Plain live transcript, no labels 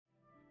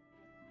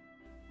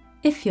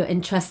If you're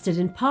interested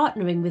in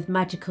partnering with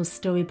Magical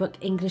Storybook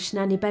English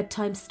Nanny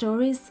Bedtime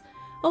Stories,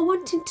 or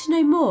wanting to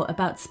know more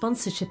about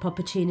sponsorship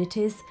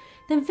opportunities,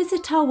 then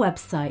visit our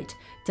website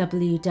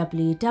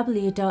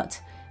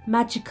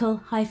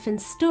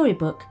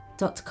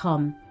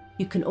www.magical-storybook.com.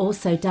 You can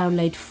also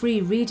download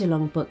free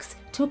read-along books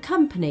to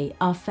accompany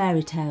our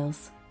fairy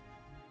tales.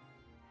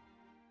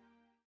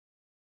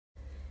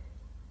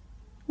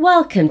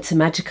 Welcome to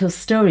Magical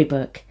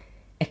Storybook,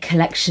 a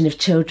collection of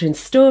children's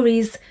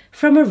stories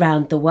from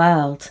around the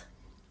world.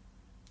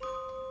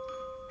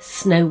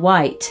 Snow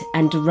White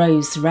and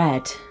Rose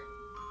Red.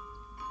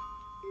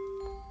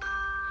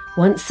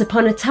 Once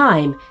upon a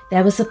time,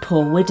 there was a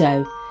poor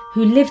widow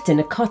who lived in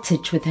a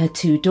cottage with her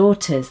two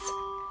daughters.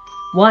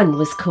 One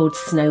was called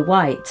Snow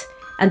White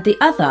and the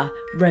other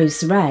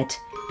Rose Red,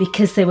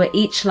 because they were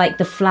each like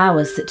the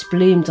flowers that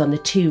bloomed on the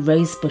two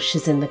rose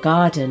bushes in the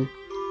garden.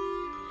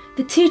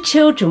 The two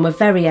children were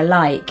very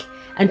alike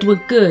and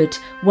were good,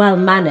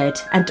 well-mannered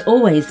and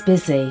always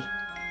busy.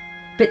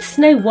 But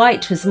Snow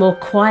White was more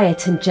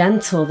quiet and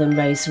gentle than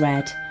Rose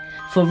Red,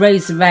 for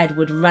Rose Red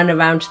would run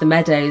around the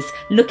meadows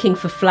looking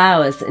for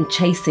flowers and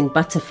chasing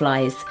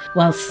butterflies,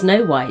 while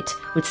Snow White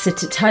would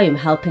sit at home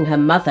helping her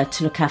mother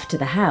to look after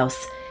the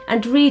house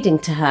and reading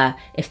to her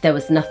if there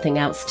was nothing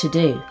else to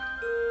do.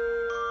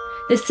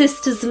 The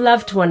sisters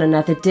loved one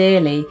another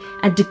dearly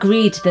and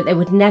agreed that they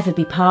would never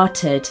be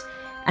parted,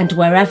 and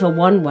wherever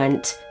one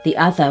went, the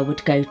other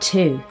would go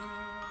too.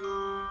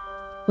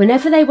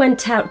 Whenever they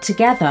went out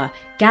together,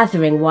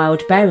 gathering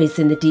wild berries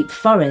in the deep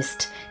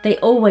forest, they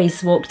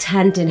always walked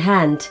hand in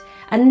hand,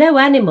 and no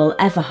animal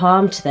ever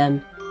harmed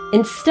them.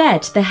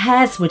 Instead, the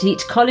hares would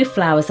eat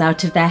cauliflowers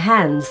out of their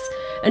hands,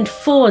 and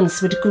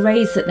fawns would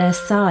graze at their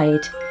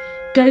side.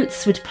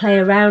 Goats would play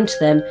around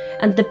them,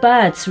 and the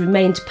birds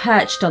remained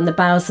perched on the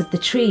boughs of the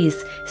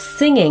trees,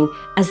 singing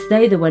as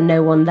though there were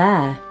no one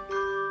there.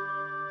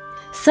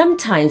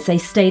 Sometimes they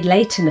stayed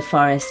late in the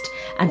forest,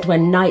 and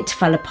when night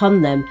fell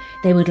upon them,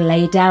 they would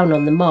lay down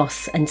on the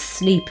moss and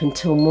sleep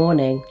until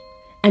morning.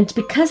 And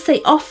because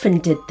they often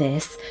did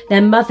this,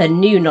 their mother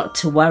knew not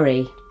to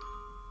worry.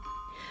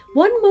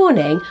 One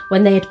morning,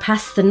 when they had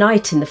passed the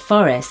night in the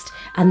forest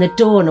and the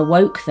dawn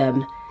awoke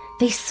them,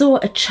 they saw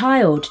a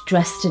child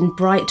dressed in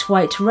bright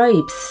white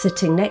robes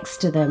sitting next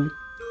to them.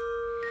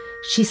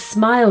 She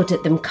smiled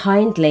at them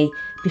kindly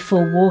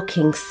before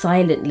walking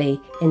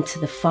silently into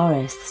the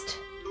forest.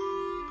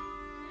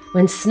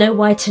 When Snow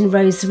White and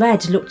Rose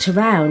Red looked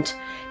around,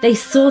 they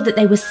saw that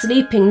they were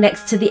sleeping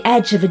next to the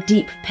edge of a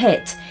deep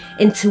pit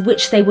into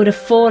which they would have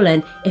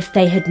fallen if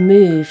they had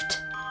moved.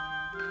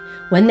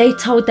 When they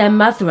told their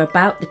mother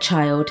about the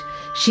child,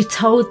 she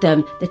told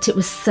them that it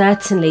was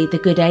certainly the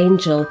good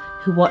angel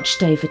who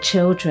watched over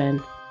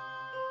children.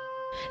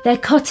 Their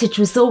cottage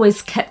was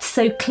always kept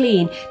so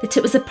clean that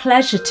it was a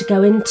pleasure to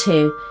go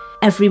into.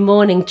 Every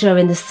morning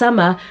during the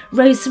summer,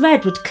 Rose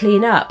Red would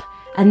clean up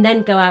and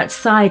then go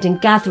outside and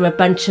gather a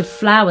bunch of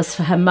flowers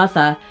for her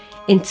mother,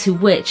 into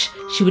which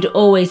she would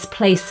always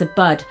place a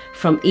bud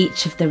from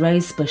each of the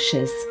rose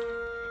bushes.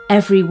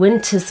 Every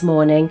winter's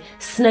morning,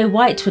 Snow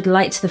White would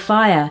light the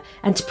fire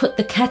and put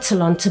the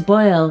kettle on to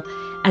boil,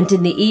 and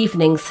in the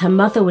evenings her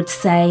mother would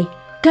say,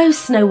 "Go,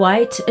 Snow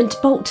White, and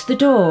bolt the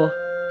door."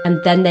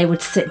 And then they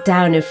would sit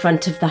down in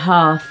front of the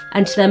hearth,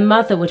 and their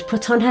mother would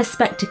put on her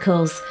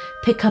spectacles,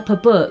 pick up a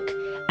book,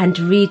 and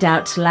read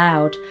out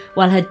loud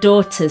while her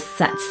daughters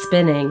sat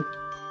spinning.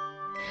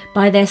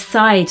 By their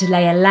side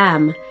lay a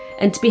lamb,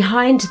 and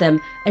behind them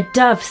a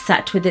dove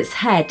sat with its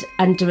head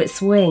under its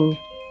wing.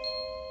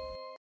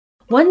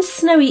 One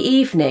snowy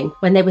evening,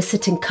 when they were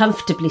sitting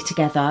comfortably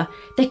together,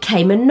 there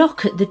came a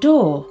knock at the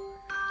door.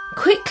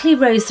 "Quickly,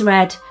 Rose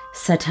Red,"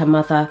 said her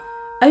mother,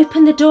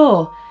 "open the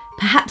door.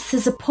 Perhaps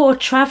there's a poor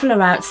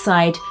traveller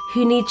outside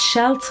who needs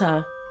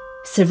shelter."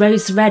 So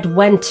Rose Red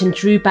went and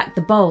drew back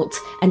the bolt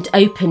and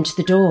opened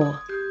the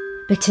door.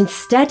 But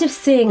instead of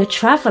seeing a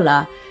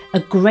traveller, a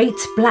great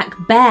black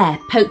bear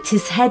poked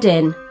his head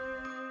in.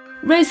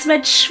 Rose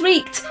Red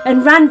shrieked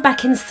and ran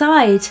back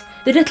inside.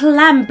 The little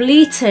lamb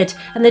bleated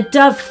and the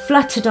dove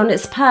fluttered on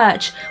its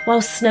perch,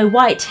 while Snow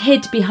White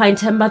hid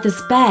behind her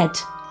mother's bed.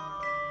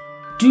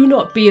 "Do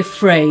not be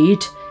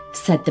afraid,"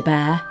 said the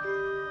bear.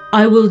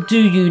 "I will do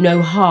you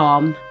no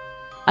harm.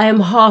 I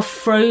am half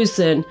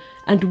frozen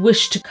and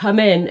wish to come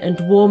in and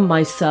warm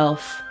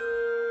myself."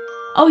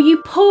 "Oh, you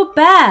poor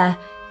bear,"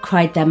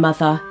 cried their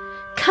mother.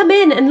 "Come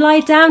in and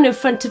lie down in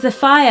front of the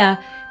fire,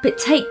 but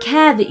take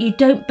care that you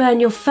don't burn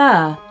your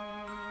fur."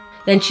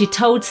 Then she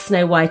told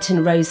Snow White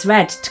and Rose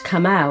Red to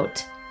come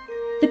out.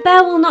 "The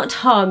bear will not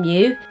harm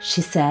you,"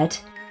 she said.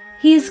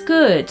 "He is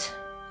good."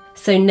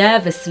 So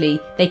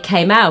nervously they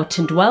came out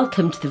and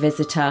welcomed the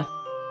visitor.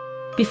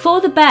 Before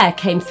the bear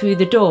came through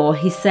the door,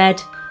 he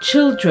said,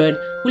 "Children,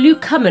 will you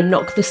come and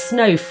knock the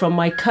snow from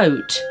my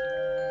coat?"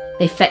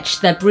 They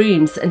fetched their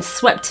brooms and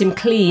swept him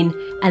clean,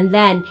 and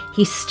then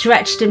he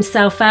stretched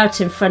himself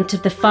out in front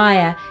of the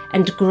fire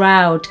and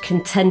growled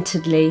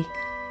contentedly.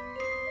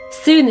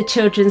 Soon the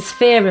children's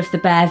fear of the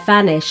bear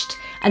vanished,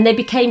 and they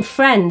became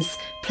friends,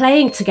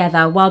 playing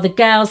together while the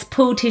girls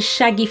pulled his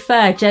shaggy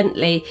fur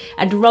gently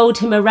and rolled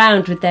him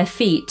around with their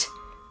feet.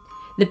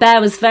 The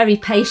bear was very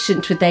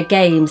patient with their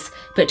games,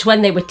 but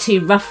when they were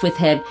too rough with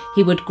him,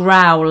 he would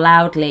growl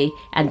loudly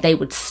and they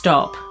would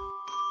stop.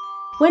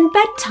 When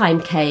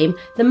bedtime came,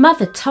 the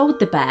mother told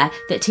the bear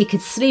that he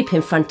could sleep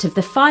in front of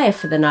the fire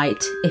for the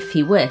night if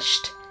he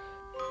wished.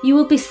 "You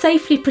will be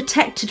safely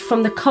protected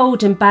from the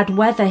cold and bad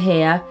weather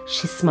here,"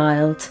 she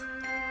smiled.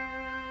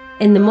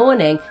 In the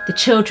morning, the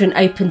children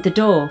opened the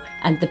door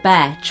and the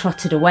bear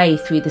trotted away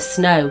through the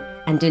snow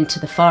and into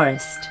the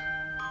forest.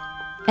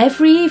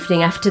 Every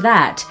evening after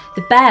that,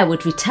 the bear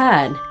would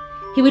return.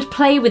 He would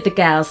play with the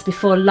girls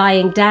before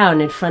lying down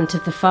in front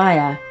of the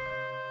fire.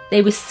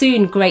 They were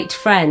soon great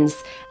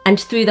friends, and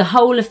through the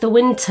whole of the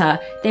winter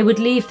they would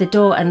leave the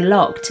door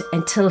unlocked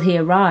until he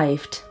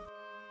arrived.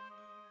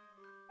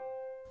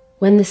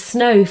 When the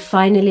snow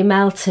finally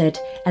melted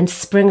and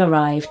spring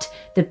arrived,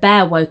 the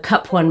bear woke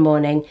up one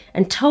morning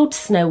and told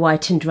Snow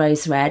White and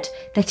Rose Red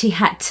that he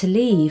had to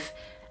leave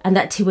and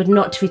that he would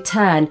not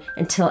return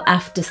until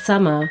after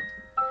summer.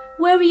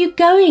 "Where are you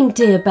going,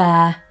 dear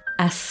bear?"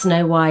 asked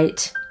Snow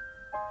White.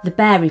 The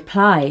bear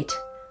replied,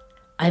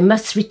 "I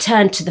must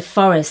return to the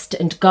forest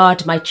and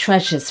guard my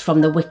treasures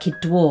from the wicked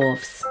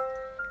dwarves.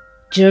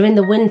 During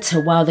the winter,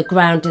 while the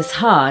ground is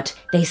hard,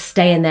 they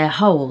stay in their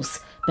holes,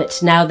 but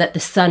now that the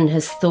sun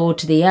has thawed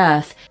the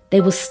earth,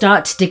 they will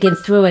start digging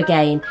through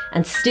again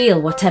and steal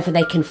whatever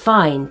they can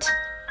find.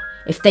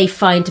 If they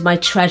find my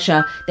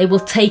treasure, they will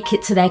take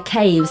it to their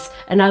caves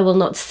and I will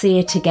not see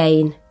it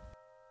again."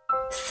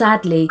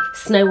 Sadly,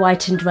 Snow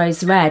White and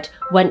Rose Red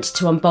went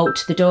to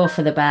unbolt the door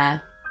for the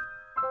bear.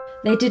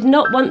 They did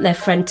not want their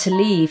friend to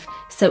leave,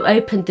 so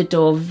opened the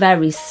door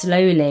very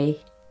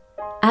slowly.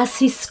 As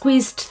he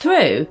squeezed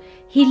through,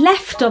 he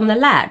left on the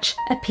latch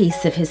a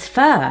piece of his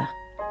fur.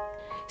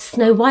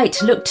 Snow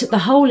White looked at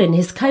the hole in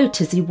his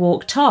coat as he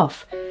walked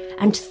off,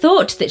 and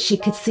thought that she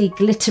could see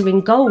glittering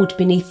gold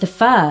beneath the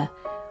fur,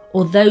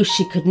 although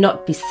she could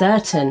not be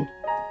certain.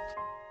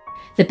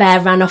 The bear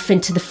ran off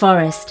into the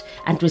forest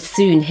and was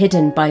soon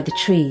hidden by the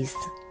trees.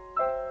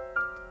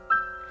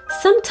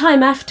 Some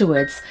time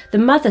afterwards, the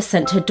mother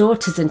sent her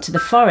daughters into the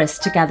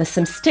forest to gather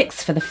some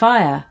sticks for the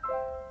fire.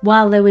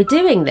 While they were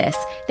doing this,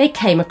 they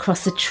came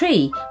across a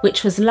tree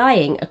which was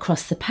lying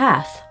across the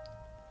path.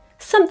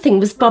 Something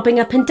was bobbing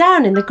up and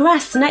down in the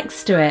grass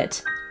next to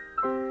it.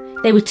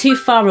 They were too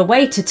far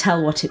away to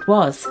tell what it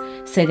was,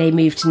 so they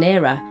moved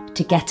nearer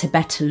to get a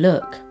better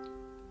look.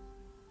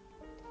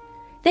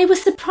 They were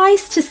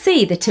surprised to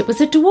see that it was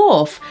a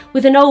dwarf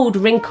with an old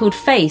wrinkled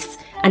face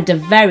and a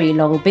very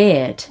long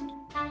beard.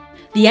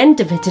 The end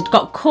of it had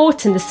got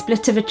caught in the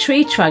split of a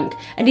tree trunk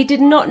and he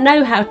did not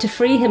know how to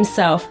free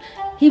himself.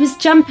 He was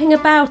jumping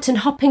about and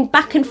hopping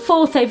back and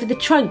forth over the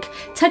trunk,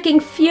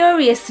 tugging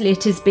furiously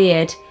at his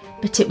beard,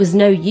 but it was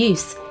no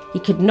use. He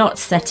could not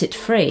set it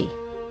free.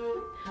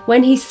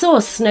 When he saw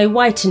Snow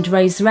White and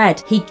Rose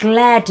Red, he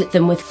glared at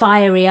them with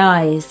fiery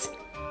eyes.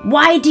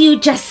 "Why do you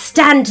just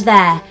stand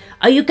there?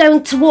 Are you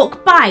going to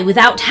walk by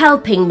without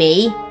helping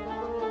me?"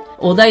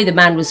 Although the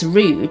man was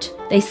rude,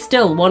 they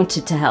still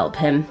wanted to help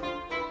him.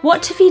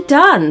 "What have you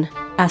done?"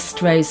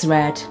 asked Rose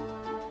Red.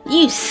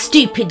 "You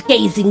stupid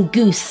gazing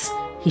goose,"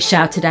 he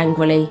shouted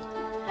angrily.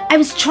 "I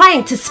was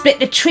trying to split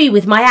the tree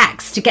with my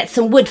axe to get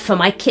some wood for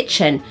my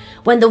kitchen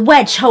when the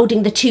wedge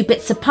holding the two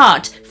bits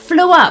apart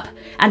flew up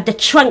and the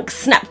trunk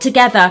snapped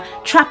together,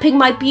 trapping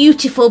my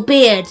beautiful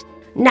beard.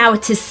 Now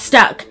it is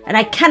stuck and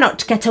I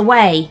cannot get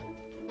away."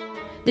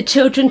 The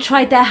children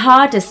tried their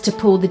hardest to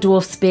pull the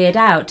dwarf's beard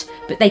out,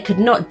 but they could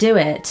not do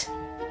it.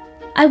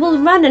 "I will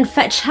run and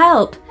fetch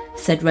help,"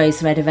 said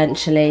Rose Red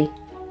eventually.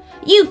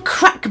 "You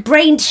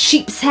crack-brained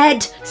sheep's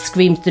head,"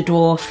 screamed the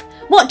dwarf.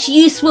 "What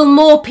use will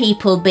more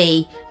people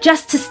be,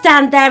 just to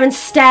stand there and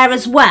stare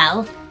as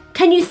well?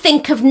 Can you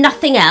think of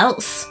nothing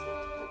else?"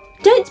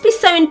 "Don't be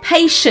so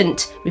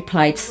impatient,"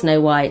 replied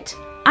Snow White.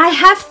 "I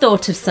have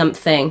thought of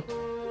something."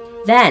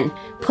 Then,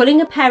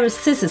 pulling a pair of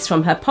scissors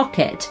from her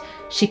pocket,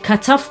 she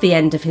cut off the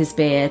end of his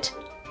beard.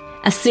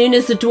 As soon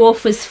as the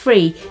dwarf was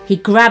free, he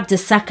grabbed a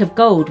sack of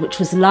gold which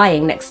was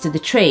lying next to the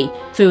tree,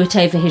 threw it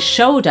over his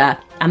shoulder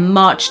and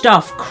marched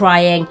off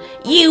crying,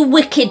 "You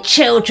wicked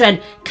children,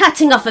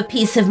 cutting off a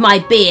piece of my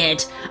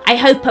beard! I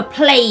hope a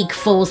plague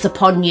falls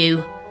upon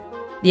you."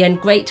 The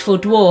ungrateful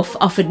dwarf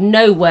offered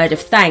no word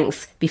of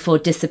thanks before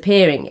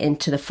disappearing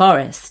into the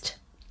forest.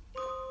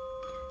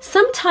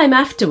 Some time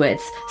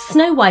afterwards,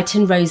 Snow White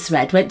and Rose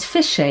Red went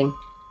fishing.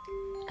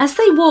 As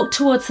they walked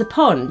towards the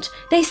pond,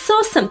 they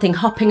saw something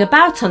hopping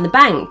about on the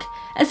bank,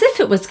 as if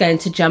it was going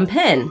to jump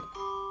in.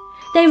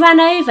 They ran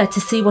over to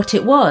see what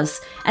it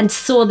was and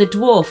saw the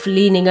dwarf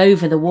leaning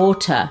over the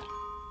water.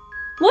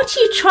 "What are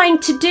you trying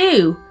to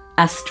do?"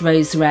 asked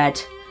Rose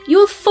Red.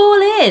 "You'll fall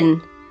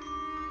in."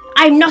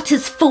 "I'm not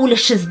as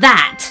foolish as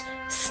that,"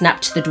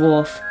 snapped the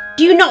dwarf.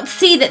 "Do you not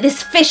see that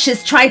this fish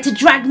is trying to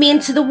drag me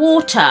into the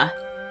water?"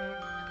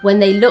 When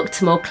they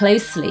looked more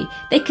closely,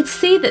 they could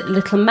see that the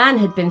little man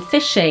had been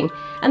fishing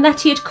and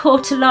that he had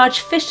caught a large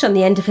fish on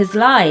the end of his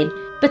line,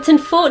 But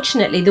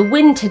unfortunately the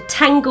wind had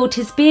tangled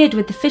his beard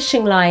with the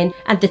fishing line,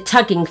 and the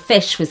tugging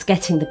fish was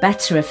getting the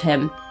better of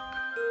him.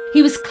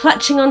 He was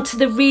clutching onto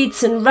the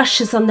reeds and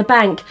rushes on the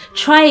bank,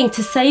 trying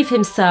to save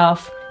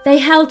himself. They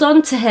held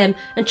on to him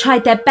and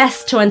tried their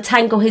best to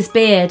untangle his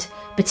beard,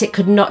 but it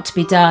could not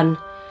be done.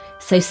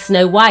 So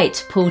Snow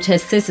White pulled her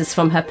scissors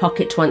from her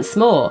pocket once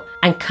more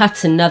and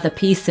cut another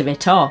piece of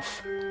it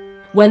off.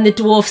 When the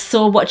dwarf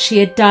saw what she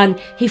had done,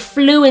 he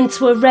flew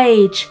into a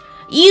rage.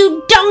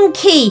 "You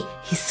donkey!"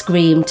 he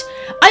screamed.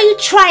 "Are you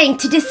trying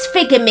to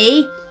disfigure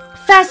me?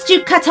 First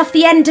you cut off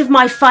the end of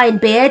my fine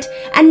beard,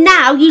 and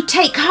now you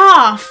take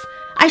half.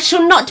 I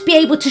shall not be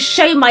able to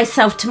show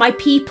myself to my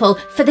people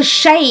for the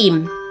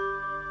shame."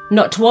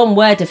 Not one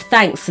word of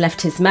thanks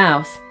left his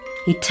mouth.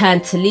 He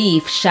turned to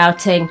leave,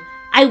 shouting,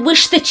 "I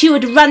wish that you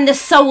had run the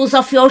soles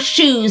off your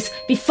shoes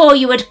before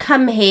you had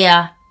come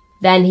here."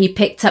 Then he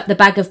picked up the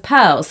bag of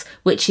pearls,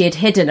 which he had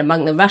hidden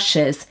among the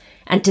rushes,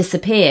 and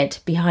disappeared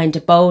behind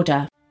a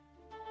boulder.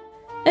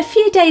 A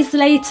few days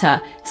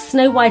later,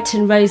 Snow White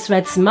and Rose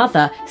Red's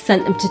mother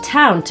sent them to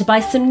town to buy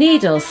some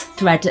needles,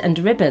 thread and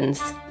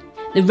ribbons.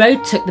 The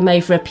road took them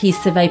over a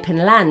piece of open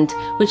land,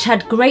 which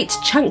had great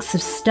chunks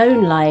of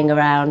stone lying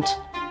around.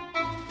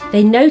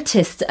 They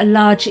noticed a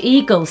large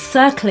eagle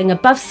circling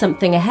above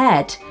something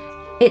ahead.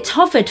 It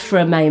hovered for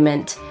a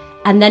moment,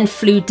 and then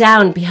flew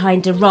down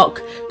behind a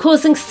rock,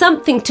 causing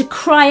something to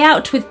cry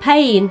out with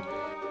pain.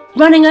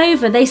 Running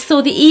over, they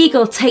saw the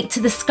eagle take to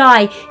the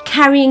sky,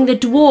 carrying the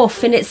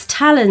dwarf in its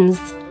talons.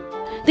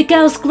 The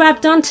girls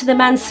grabbed onto the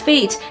man's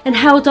feet and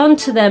held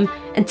onto them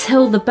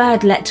until the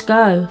bird let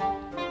go.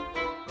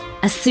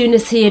 As soon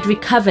as he had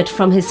recovered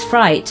from his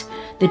fright,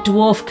 the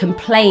dwarf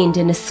complained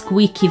in a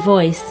squeaky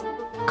voice,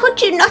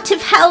 "Could you not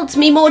have held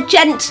me more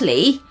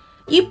gently?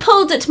 You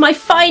pulled at my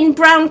fine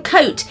brown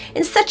coat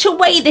in such a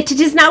way that it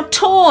is now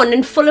torn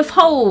and full of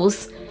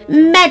holes.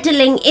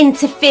 Meddling,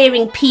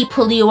 interfering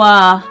people you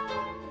are."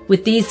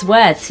 With these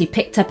words, he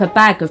picked up a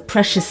bag of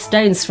precious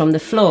stones from the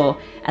floor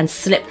and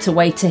slipped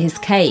away to his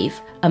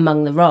cave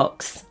among the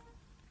rocks.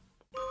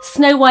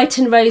 Snow White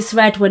and Rose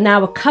Red were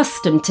now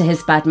accustomed to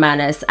his bad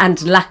manners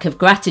and lack of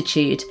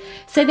gratitude,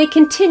 so they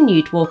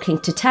continued walking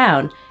to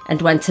town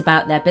and went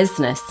about their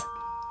business.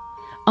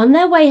 On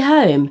their way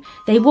home,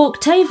 they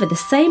walked over the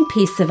same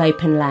piece of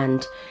open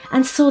land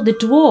and saw the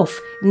dwarf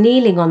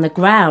kneeling on the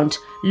ground,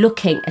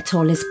 looking at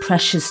all his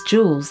precious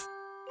jewels.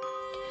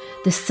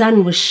 The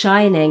sun was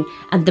shining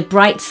and the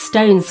bright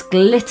stones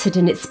glittered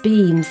in its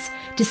beams,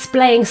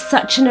 displaying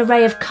such an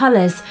array of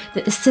colours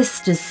that the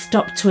sisters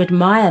stopped to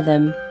admire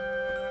them.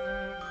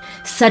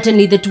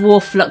 Suddenly the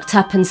dwarf looked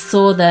up and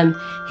saw them.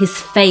 His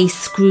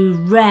face grew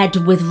red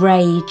with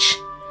rage.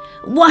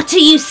 "What are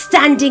you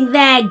standing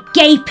there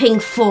gaping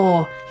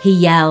for?" he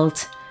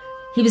yelled.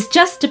 He was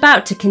just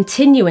about to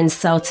continue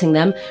insulting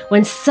them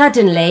when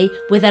suddenly,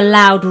 with a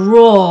loud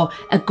roar,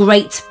 a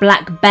great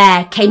black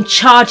bear came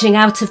charging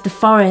out of the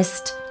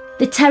forest.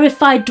 The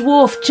terrified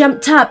dwarf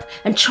jumped up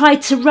and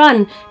tried to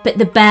run, but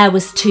the bear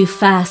was too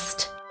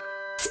fast.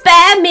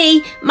 "Spare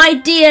me, my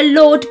dear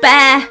Lord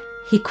Bear,"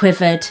 he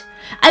quivered.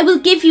 "I will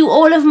give you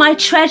all of my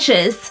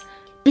treasures.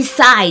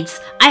 Besides,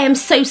 I am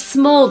so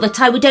small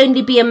that I would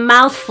only be a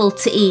mouthful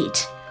to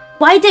eat.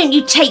 Why don't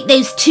you take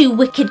those two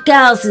wicked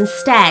girls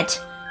instead?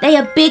 They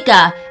are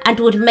bigger and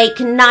would make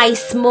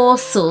nice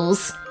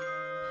morsels."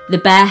 The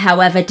bear,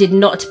 however, did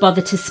not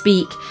bother to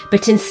speak,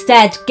 but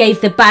instead gave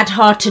the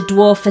bad-hearted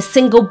dwarf a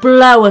single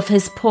blow of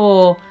his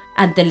paw,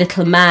 and the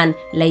little man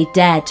lay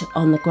dead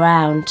on the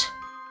ground.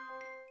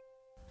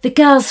 The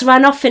girls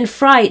ran off in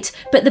fright,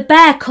 but the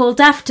bear called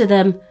after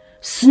them,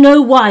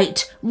 "Snow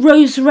White,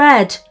 Rose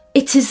Red,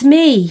 it is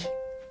me."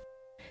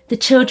 The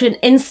children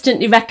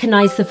instantly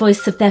recognised the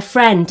voice of their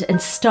friend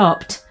and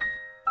stopped.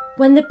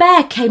 When the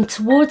bear came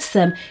towards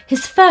them,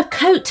 his fur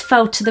coat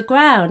fell to the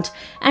ground,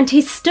 and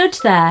he stood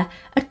there,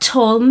 a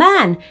tall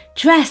man,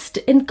 dressed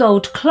in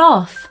gold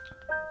cloth.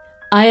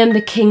 "I am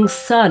the king's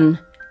son,"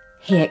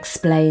 he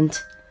explained,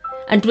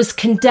 and was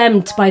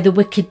condemned by the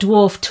wicked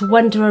dwarf to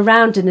wander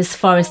around in this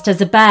forest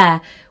as a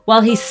bear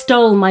while he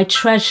stole my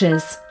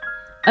treasures.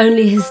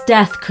 Only his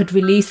death could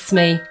release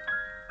me.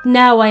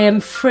 Now I am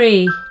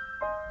free.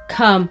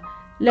 Come,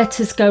 let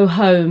us go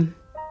home.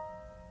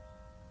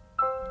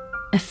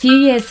 A few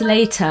years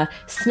later,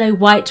 Snow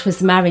White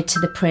was married to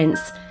the prince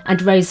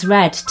and Rose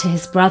Red to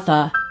his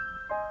brother.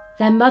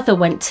 Their mother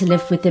went to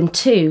live with them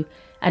too,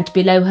 and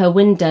below her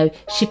window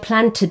she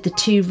planted the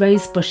 2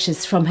 rose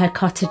bushes from her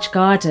cottage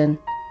garden.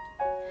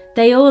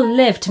 They all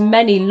lived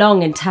many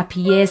long and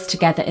happy years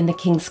together in the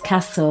king's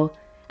castle,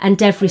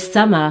 and every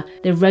summer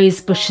the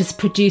rose bushes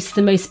produced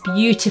the most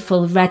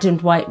beautiful red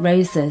and white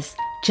roses,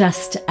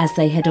 just as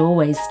they had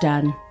always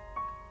done.